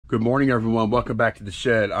Good morning, everyone. Welcome back to the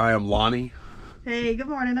shed. I am Lonnie. Hey, good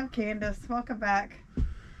morning. I'm Candice. Welcome back.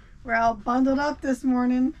 We're all bundled up this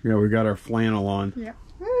morning. Yeah, we got our flannel on. Yeah.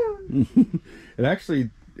 Woo.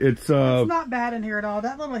 It's not bad in here at all.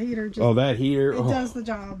 That little heater just... Oh, that heater. It does the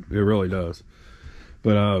job. It really does.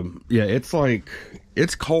 But, yeah,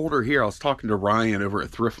 it's colder here. I was talking to Ryan over at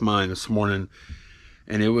Thrift Mine this morning,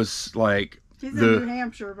 and it was like... He's in New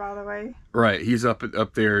Hampshire, by the way. Right. He's up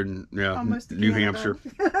there in almost New Hampshire.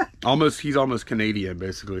 He's almost Canadian,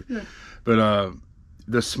 basically. Yeah. But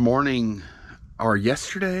this morning, or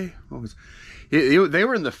yesterday, they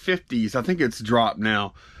were in the 50s. I think it's dropped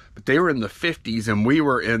now. But they were in the 50s, and we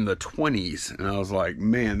were in the 20s. And I was like,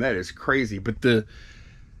 man, that is crazy. But the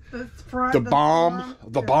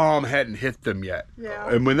bomb hadn't hit them yet. Yeah.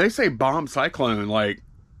 And when they say bomb cyclone, like,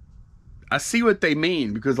 I see what they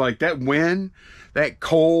mean, because like that wind, that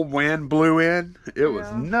cold wind blew in. It was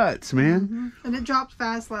nuts, man. Mm-hmm. And it dropped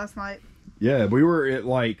fast last night. Yeah, we were at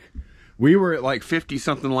like 50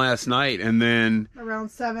 something last night, and then around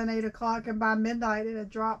 7, 8 o'clock, and by midnight it had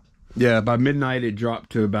dropped. Yeah, by midnight it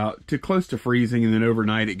dropped to close to freezing, and then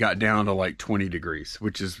overnight it got down to like 20 degrees,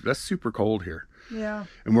 that's super cold here. Yeah.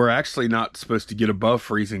 And we're actually not supposed to get above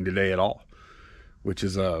freezing today at all, which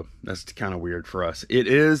is that's kind of weird for us. It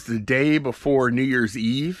is the day before New Year's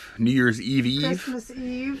Eve. Christmas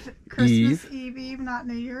Eve, not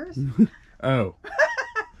New Year's. Oh.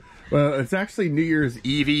 Well, it's actually New Year's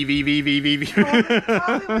Eve.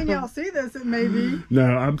 Probably when y'all see this, it may be. No,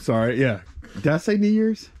 I'm sorry. Yeah. Did I say New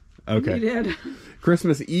Year's? Okay. You did.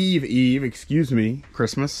 Christmas Eve, excuse me.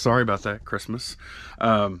 Christmas. Sorry about that. Christmas.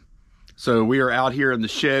 So we are out here in the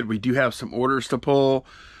shed. We do have some orders to pull.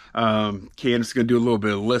 Candice is going to do a little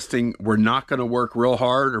bit of listing. We're not going to work real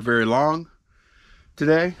hard or very long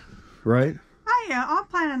today, right? Oh yeah, I'm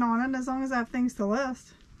planning on it as long as I have things to list.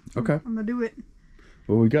 Okay. I'm going to do it.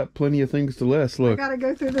 Well, we got plenty of things to list. Look. I got to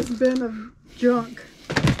go through this bin of junk.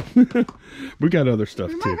 We got other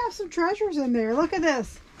stuff too. We might have some treasures in there. Look at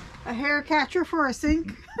this. A hair catcher for a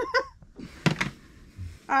sink.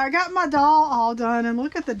 I got my doll all done, and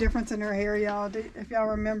look at the difference in her hair, y'all. If y'all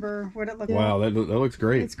remember what it looked like. Wow, that looks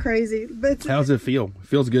great. It's crazy. But how's it feel? It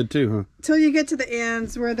feels good too, huh? Till you get to the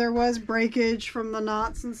ends where there was breakage from the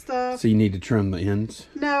knots and stuff. So you need to trim the ends?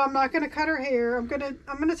 No, I'm not gonna cut her hair. I'm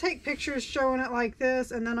gonna take pictures showing it like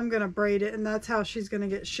this, and then I'm gonna braid it, and that's how she's gonna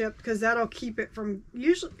get shipped, because that'll keep it from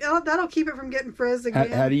getting frizzed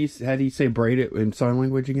again. How do you say braid it in sign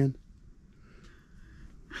language again?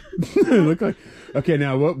 Look like, okay,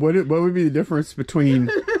 now what would be the difference between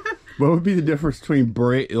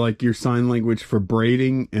braid, like your sign language for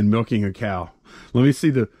braiding and milking a cow? Let me see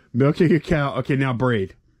the milking a cow. Okay, now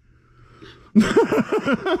braid.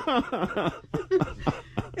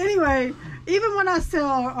 Anyway, even when I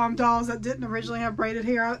sell dolls that didn't originally have braided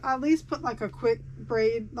hair, I at least put like a quick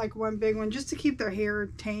braid, like one big one, just to keep their hair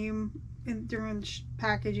tame during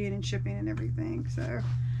packaging and shipping and everything. So.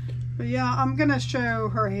 But yeah, I'm going to show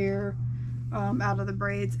her hair out of the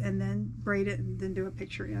braids, and then braid it, and then do a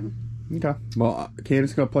picture in. Okay. Well, Candice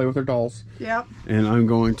is going to play with her dolls. Yep. And I'm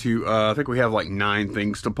going to, I think we have like 9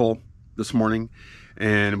 things to pull this morning.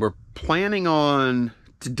 And we're planning on,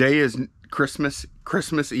 today is Christmas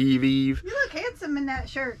Eve. You look handsome in that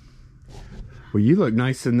shirt. Well, you look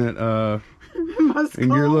nice in that, in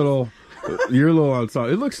your little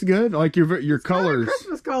outside. It looks good. Like your colors.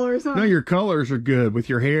 Christmas colors, huh? No, your colors are good with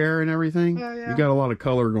your hair and everything. Oh, yeah. You got a lot of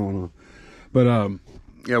color going on. But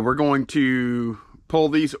yeah, we're going to pull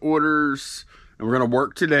these orders, and we're going to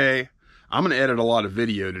work today. I'm going to edit a lot of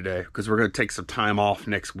video today, because we're going to take some time off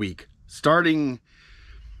next week. Starting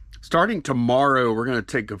tomorrow, we're going to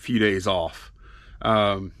take a few days off.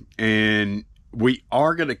 And we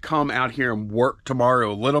are going to come out here and work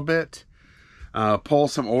tomorrow a little bit. Pull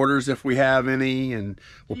some orders if we have any, and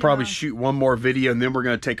we'll probably shoot one more video, and then we're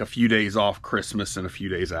going to take a few days off Christmas and a few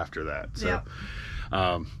days after that. So,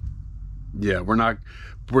 yeah, we're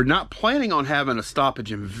not planning on having a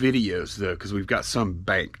stoppage in videos though, because we've got some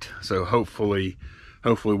banked. So hopefully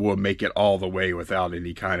we'll make it all the way without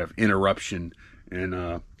any kind of interruption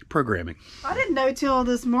in programming. I didn't know till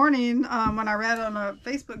this morning when I read on a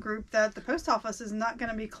Facebook group that the post office is not going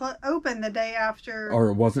to be open the day after. Or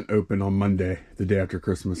it wasn't open on Monday, the day after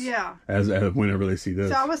Christmas. Yeah. As whenever they see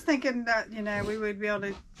this. So I was thinking that, we would be able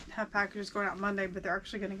to have packages going out Monday, but they're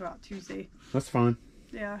actually going to go out Tuesday. That's fine.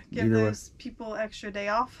 Yeah. Give those people extra day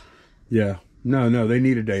off. Yeah. No, they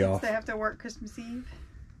need a day off. They have to work Christmas Eve.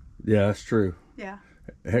 Yeah, that's true. Yeah.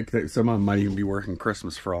 Heck, some of them might even be working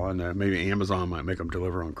Christmas for all I know. Maybe Amazon might make them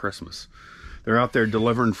deliver on Christmas. They're out there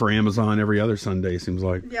delivering for Amazon every other Sunday, seems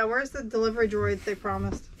like. Yeah, where's the delivery droid they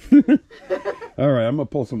promised? All right, I'm gonna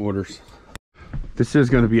pull some orders. This is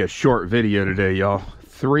gonna be a short video today, y'all.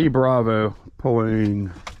 3 Bravo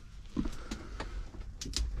pulling.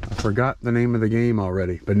 I forgot the name of the game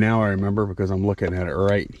already, but now I remember because I'm looking at it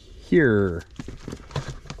right here.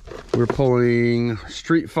 We're pulling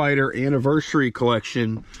Street Fighter Anniversary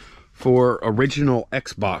Collection for original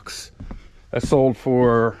Xbox. That sold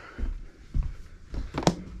for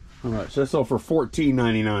how much? That sold for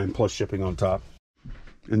 $14.99 plus shipping on top.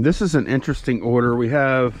 And this is an interesting order. We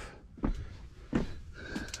have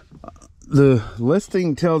the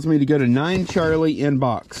listing tells me to go to 9 Charlie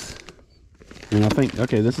inbox. And I think,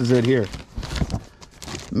 okay, this is it here.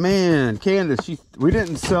 Man, Candice, we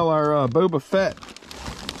didn't sell our Boba Fett.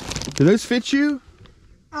 Do those fit you?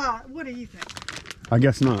 What do you think? I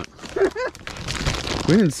guess not.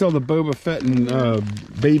 We didn't sell the Boba Fett and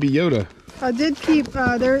Baby Yoda. I did keep,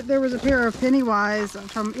 there was a pair of Pennywise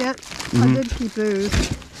from it. I did keep those.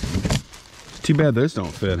 Too bad those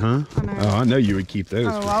don't fit, huh? I know. Oh, I know you would keep those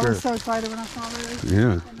for I sure. was so excited when I saw those.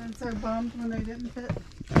 Yeah. And then so bummed when they didn't fit.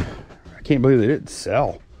 I can't believe they didn't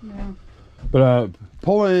sell. Yeah. But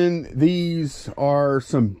pulling these are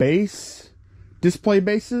some display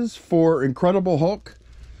bases for Incredible Hulk.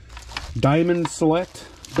 Diamond Select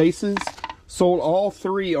bases. Sold all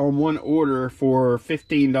 3 on one order for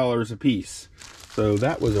 $15 a piece. So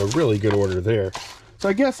that was a really good order there. So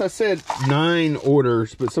I guess I said 9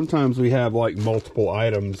 orders, but sometimes we have like multiple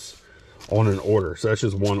items on an order. So that's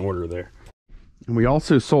just one order there. And we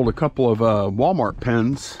also sold a couple of Walmart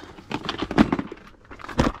pens.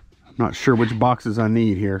 I'm not sure which boxes I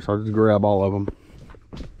need here, so I'll just grab all of them.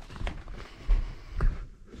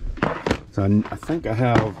 So I think I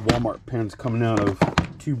have Walmart pens coming out of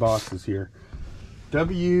 2 boxes here.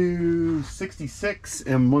 W66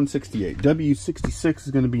 and 168. W66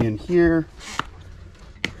 is going to be in here.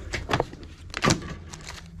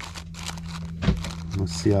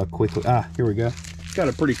 Let's see how quickly. Here we go. Got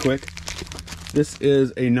it pretty quick. This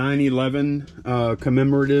is a 9/11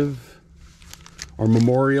 commemorative or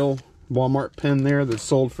memorial Walmart pen there that's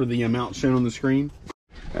sold for the amount shown on the screen.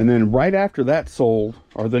 And then right after that sold,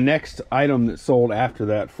 or the next item that sold after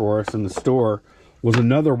that for us in the store, was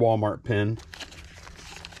another Walmart pen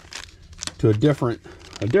to a different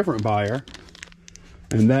buyer.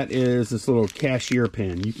 And that is this little cashier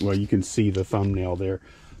pen. Well, you can see the thumbnail there.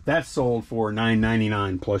 That sold for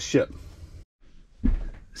 $9.99 plus ship.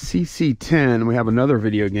 CC10, we have another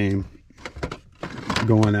video game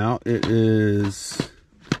going out. It is,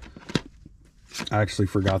 I actually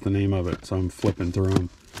forgot the name of it, so I'm flipping through them.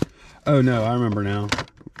 Oh no, I remember now.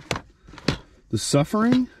 The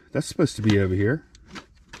Suffering, that's supposed to be over here.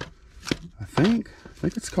 I think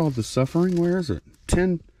it's called The Suffering. Where is it?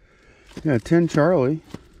 10 Charlie.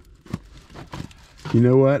 You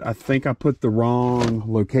know what? I think I put the wrong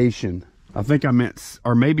location. I think I meant,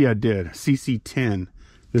 or maybe I did. CC10.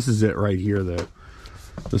 This is it right here, though.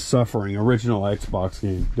 The Suffering, original Xbox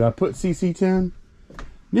game. Did I put CC10?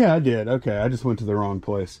 Yeah, I did. Okay, I just went to the wrong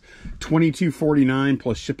place. $22.49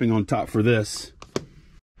 plus shipping on top for this.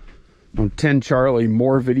 On 10 Charlie,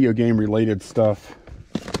 more video game related stuff.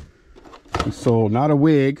 We sold not a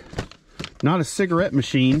wig, not a cigarette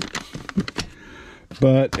machine,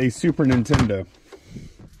 but a Super Nintendo.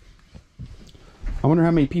 I wonder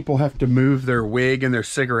how many people have to move their wig and their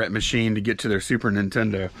cigarette machine to get to their Super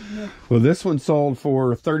Nintendo. Yeah. Well, this one sold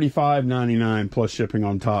for $35.99 plus shipping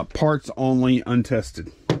on top. Parts only,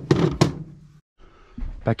 untested.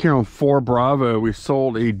 Back here on 4 Bravo, we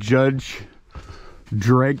sold a Judge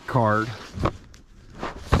Dredd card.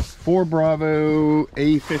 4 Bravo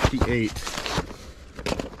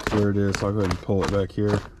A58. There it is. I'll go ahead and pull it back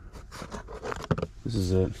here. This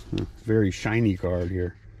is it. Very shiny card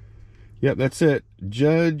here. Yep, that's it.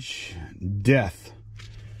 Judge Death.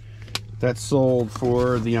 That sold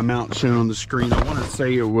for the amount shown on the screen. I want to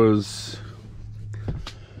say it was,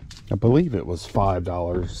 I believe it was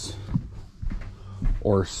 $5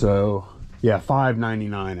 or so. Yeah,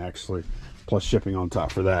 $5.99 actually, plus shipping on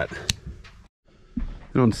top for that.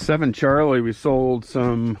 And on 7 Charlie, we sold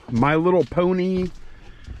some My Little Pony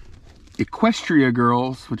Equestria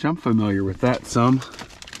Girls, which I'm familiar with that some.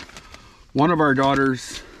 One of our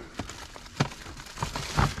daughters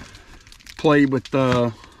played with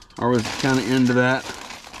the, or was kind of into that.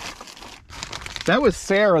 That was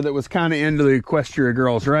Sarah that was kind of into the Equestria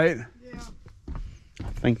Girls, right? Yeah. I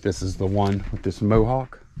think this is the one with this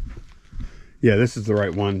mohawk. Yeah, this is the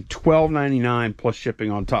right one. $12.99 plus shipping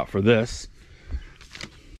on top for this.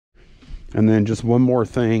 And then just one more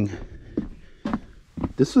thing.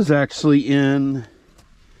 This was actually in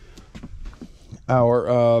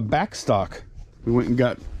our back stock. We went and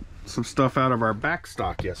got some stuff out of our back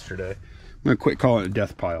stock yesterday. I'm gonna quit calling it a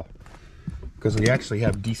death pile because we actually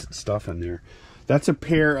have decent stuff in there. That's a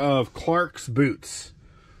pair of Clark's boots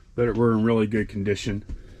that were in really good condition.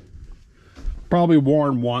 Probably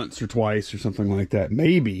worn once or twice or something like that.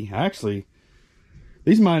 Maybe. Actually,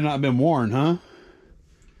 these might not have been worn, huh?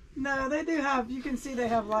 No, they do have, you can see they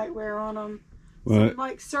have light wear on them. What?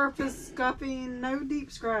 Like surface scuffing, no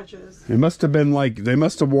deep scratches. It must have been like, they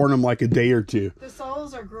must have worn them like a day or two. The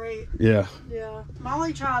soles are great. Yeah. Yeah.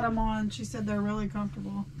 Molly tried them on. She said they're really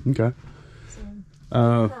comfortable. Okay. So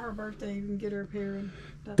for her birthday, you can get her a pair. And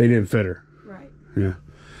they didn't fit her. Right. Yeah.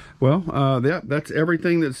 Well, that's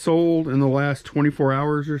everything that's sold in the last 24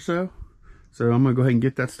 hours or so. So I'm going to go ahead and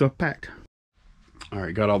get that stuff packed. All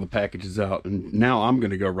right, got all the packages out. And now I'm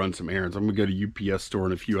going to go run some errands. I'm going to go to UPS store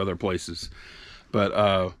and a few other places. But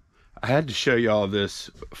I had to show y'all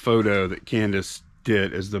this photo that Candice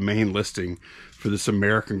did as the main listing for this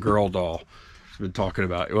American Girl doll she's been talking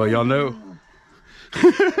about. Well, y'all know.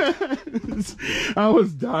 I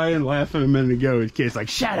was dying laughing a minute ago. The kid's like,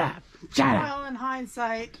 shut up, shut up. Well, in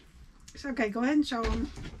hindsight, it's okay. Go ahead and show them.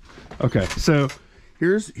 Okay, so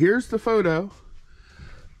here's the photo.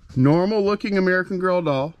 Normal looking American Girl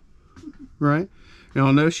doll, right?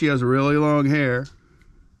 Y'all know she has really long hair.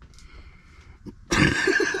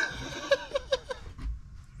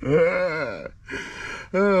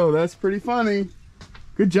 Oh, that's pretty funny.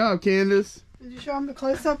 Good job, Candice. Did you show them the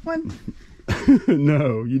close-up one?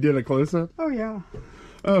 No, you did a close-up? Oh, yeah.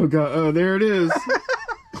 Oh, God. Oh, there it is.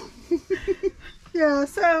 Yeah,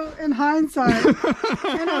 so in hindsight,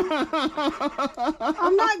 and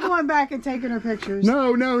I'm not going back and taking her pictures.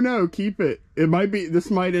 No, keep it.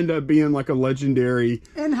 This might end up being like a legendary.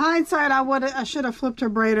 In hindsight, I should have flipped her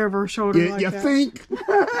braid over her shoulder like that. Think?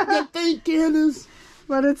 You think, Candice?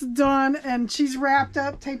 But it's done, and she's wrapped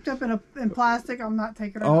up, taped up in plastic. I'm not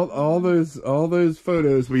taking her. All those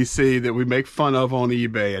photos we see that we make fun of on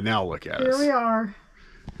eBay, and now look at us. Here we are.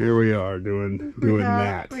 Here we are doing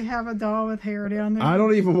that. We have a doll with hair down there. I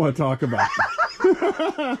don't even want to talk about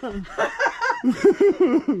it.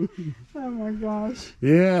 Oh my gosh.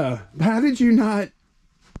 Yeah. How did you not?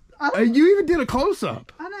 You even did a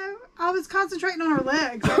close-up. I know. I was concentrating on her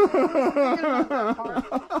legs. I was thinking about that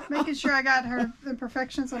part. Making sure I got her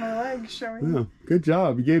imperfections on her legs showing. Oh, good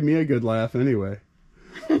job. You gave me a good laugh anyway.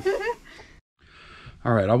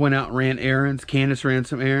 All right, I went out and ran errands. Candice ran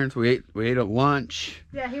some errands. We ate at lunch.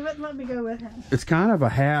 Yeah, he wouldn't let me go with him. It's kind of a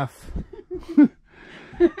half.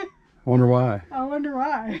 Wonder why. I wonder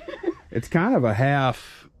why. It's kind of a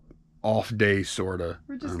half off day, sort of.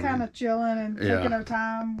 We're just kind of chilling and taking our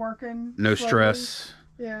time, working. No slowly. stress.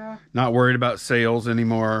 Yeah. Not worried about sales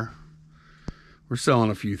anymore. We're selling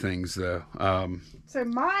a few things, though. So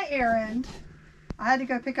my errand, I had to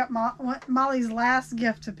go pick up Molly's last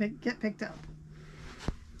gift to get picked up.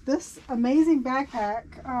 This amazing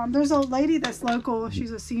backpack. There's a lady that's local.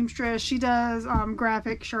 She's a seamstress. She does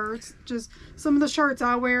graphic shirts. Just some of the shirts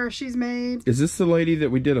I wear, she's made. Is this the lady that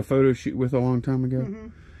we did a photo shoot with a long time ago? Mm-hmm.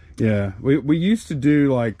 Yeah. We used to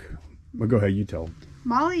do like... Well, go ahead. You tell them.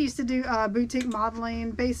 Molly used to do boutique modeling,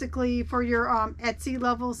 basically for your Etsy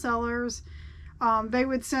level sellers. They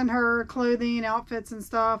would send her clothing, outfits and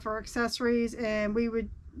stuff, or accessories, and we would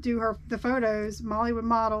do the photos. Molly would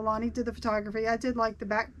model. Lonnie did the photography. I did like the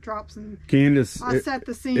backdrops, and Candice, I set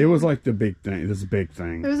the scene. It was like the big thing. This is a big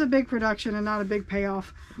thing. It was a big production and not a big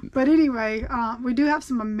payoff. But anyway, we do have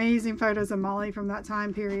some amazing photos of Molly from that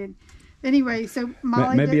time period. Anyway, so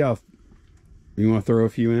Molly you want to throw a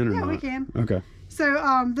few in or not? Yeah, we can. Okay.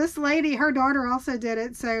 So this lady, her daughter also did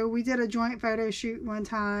it. So we did a joint photo shoot one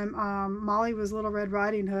time. Molly was Little Red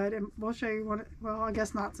Riding Hood, and we'll show you what. Well, I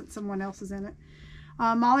guess not, since someone else is in it.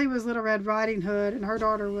 Molly was Little Red Riding Hood, and her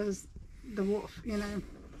daughter was the wolf. You know,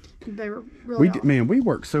 they were really. We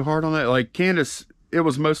worked so hard on that. Like Candice, it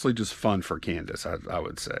was mostly just fun for Candice. I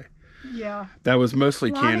would say. Yeah. That was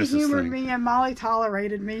mostly Candice's thing. Humored me, and Molly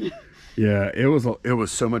tolerated me. Yeah, it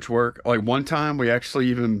was so much work. Like one time, we actually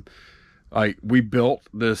even we built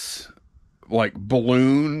this like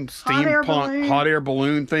balloon, steampunk hot air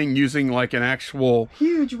balloon thing using like an actual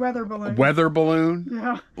huge weather balloon.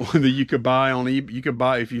 Yeah. That you could buy on eBay. You could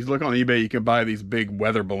buy, if you look on eBay, you could buy these big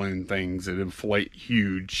weather balloon things that inflate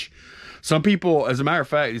huge. Some people, as a matter of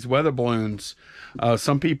fact, these weather balloons,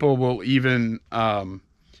 some people will even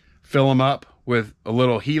fill them up with a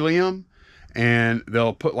little helium, and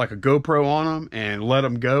they'll put like a GoPro on them and let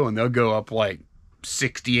them go, and they'll go up like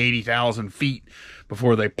 60,000, 80,000 feet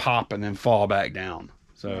before they pop and then fall back down.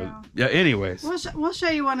 So yeah. Anyways, we'll show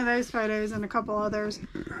you one of those photos and a couple others.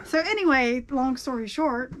 So anyway, long story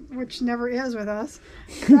short, which never is with us,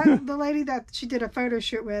 the lady that she did a photo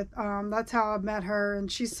shoot with, that's how I met her,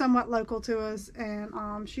 and she's somewhat local to us,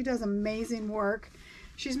 and she does amazing work.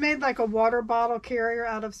 She's made like a water bottle carrier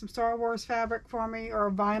out of some Star Wars fabric for me,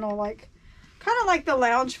 or vinyl, like kind of like the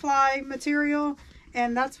Loungefly material,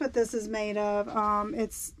 and that's what this is made of.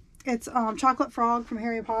 It's chocolate frog from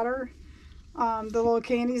Harry Potter. The little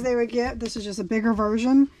candies they would get. This is just a bigger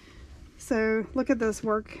version. So look at this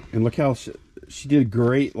work. And look how she did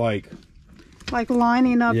great, like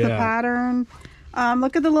lining up the pattern.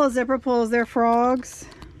 Look at the little zipper pulls. They're frogs.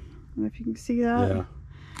 I don't know if you can see that. Yeah.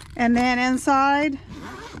 And then inside.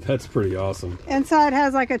 That's pretty awesome. Inside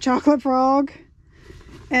has like a chocolate frog.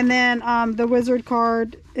 And then the wizard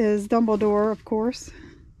card is Dumbledore, of course.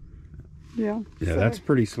 Yeah. Yeah, so that's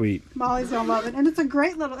pretty sweet. Molly's gonna love it, and it's a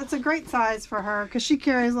great size for her because she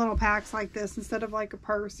carries little packs like this instead of like a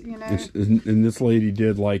purse, you know. And this lady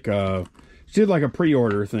did like a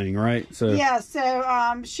pre-order thing, right? So yeah.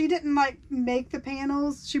 So she didn't like make the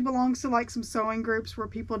panels. She belongs to like some sewing groups where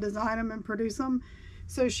people design them and produce them.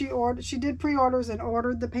 So she did pre-orders and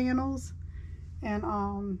ordered the panels,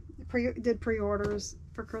 and did pre-orders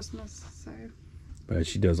for Christmas. So. But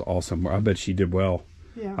she does awesome. I bet she did well.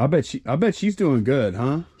 Yeah. I bet she's doing good,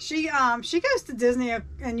 huh? She goes to Disney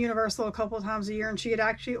and Universal a couple of times a year, and she had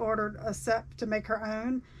actually ordered a set to make her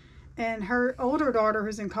own. And her older daughter,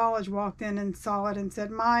 who's in college, walked in and saw it and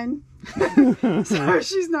said, "Mine." So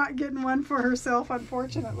she's not getting one for herself,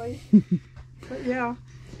 unfortunately. But yeah.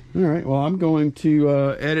 All right. Well, I'm going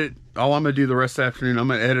to edit. All I'm going to do the rest of the afternoon, I'm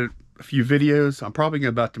going to edit a few videos. I'm probably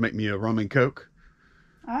about to make me a rum and coke.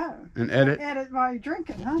 Oh. And edit. Edit while you're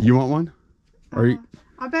drinking, huh? You want one? Or you...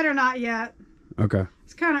 I better not yet. Okay.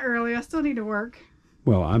 It's kind of early. I still need to work.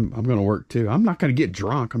 Well, I'm going to work too. I'm not going to get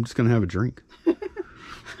drunk. I'm just going to have a drink.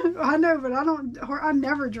 I know, but I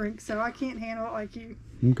never drink, so I can't handle it like you.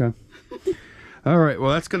 Okay. All right.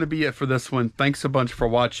 Well, that's going to be it for this one. Thanks a bunch for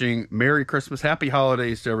watching. Merry Christmas. Happy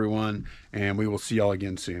holidays to everyone. And we will see y'all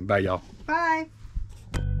again soon. Bye, y'all. Bye.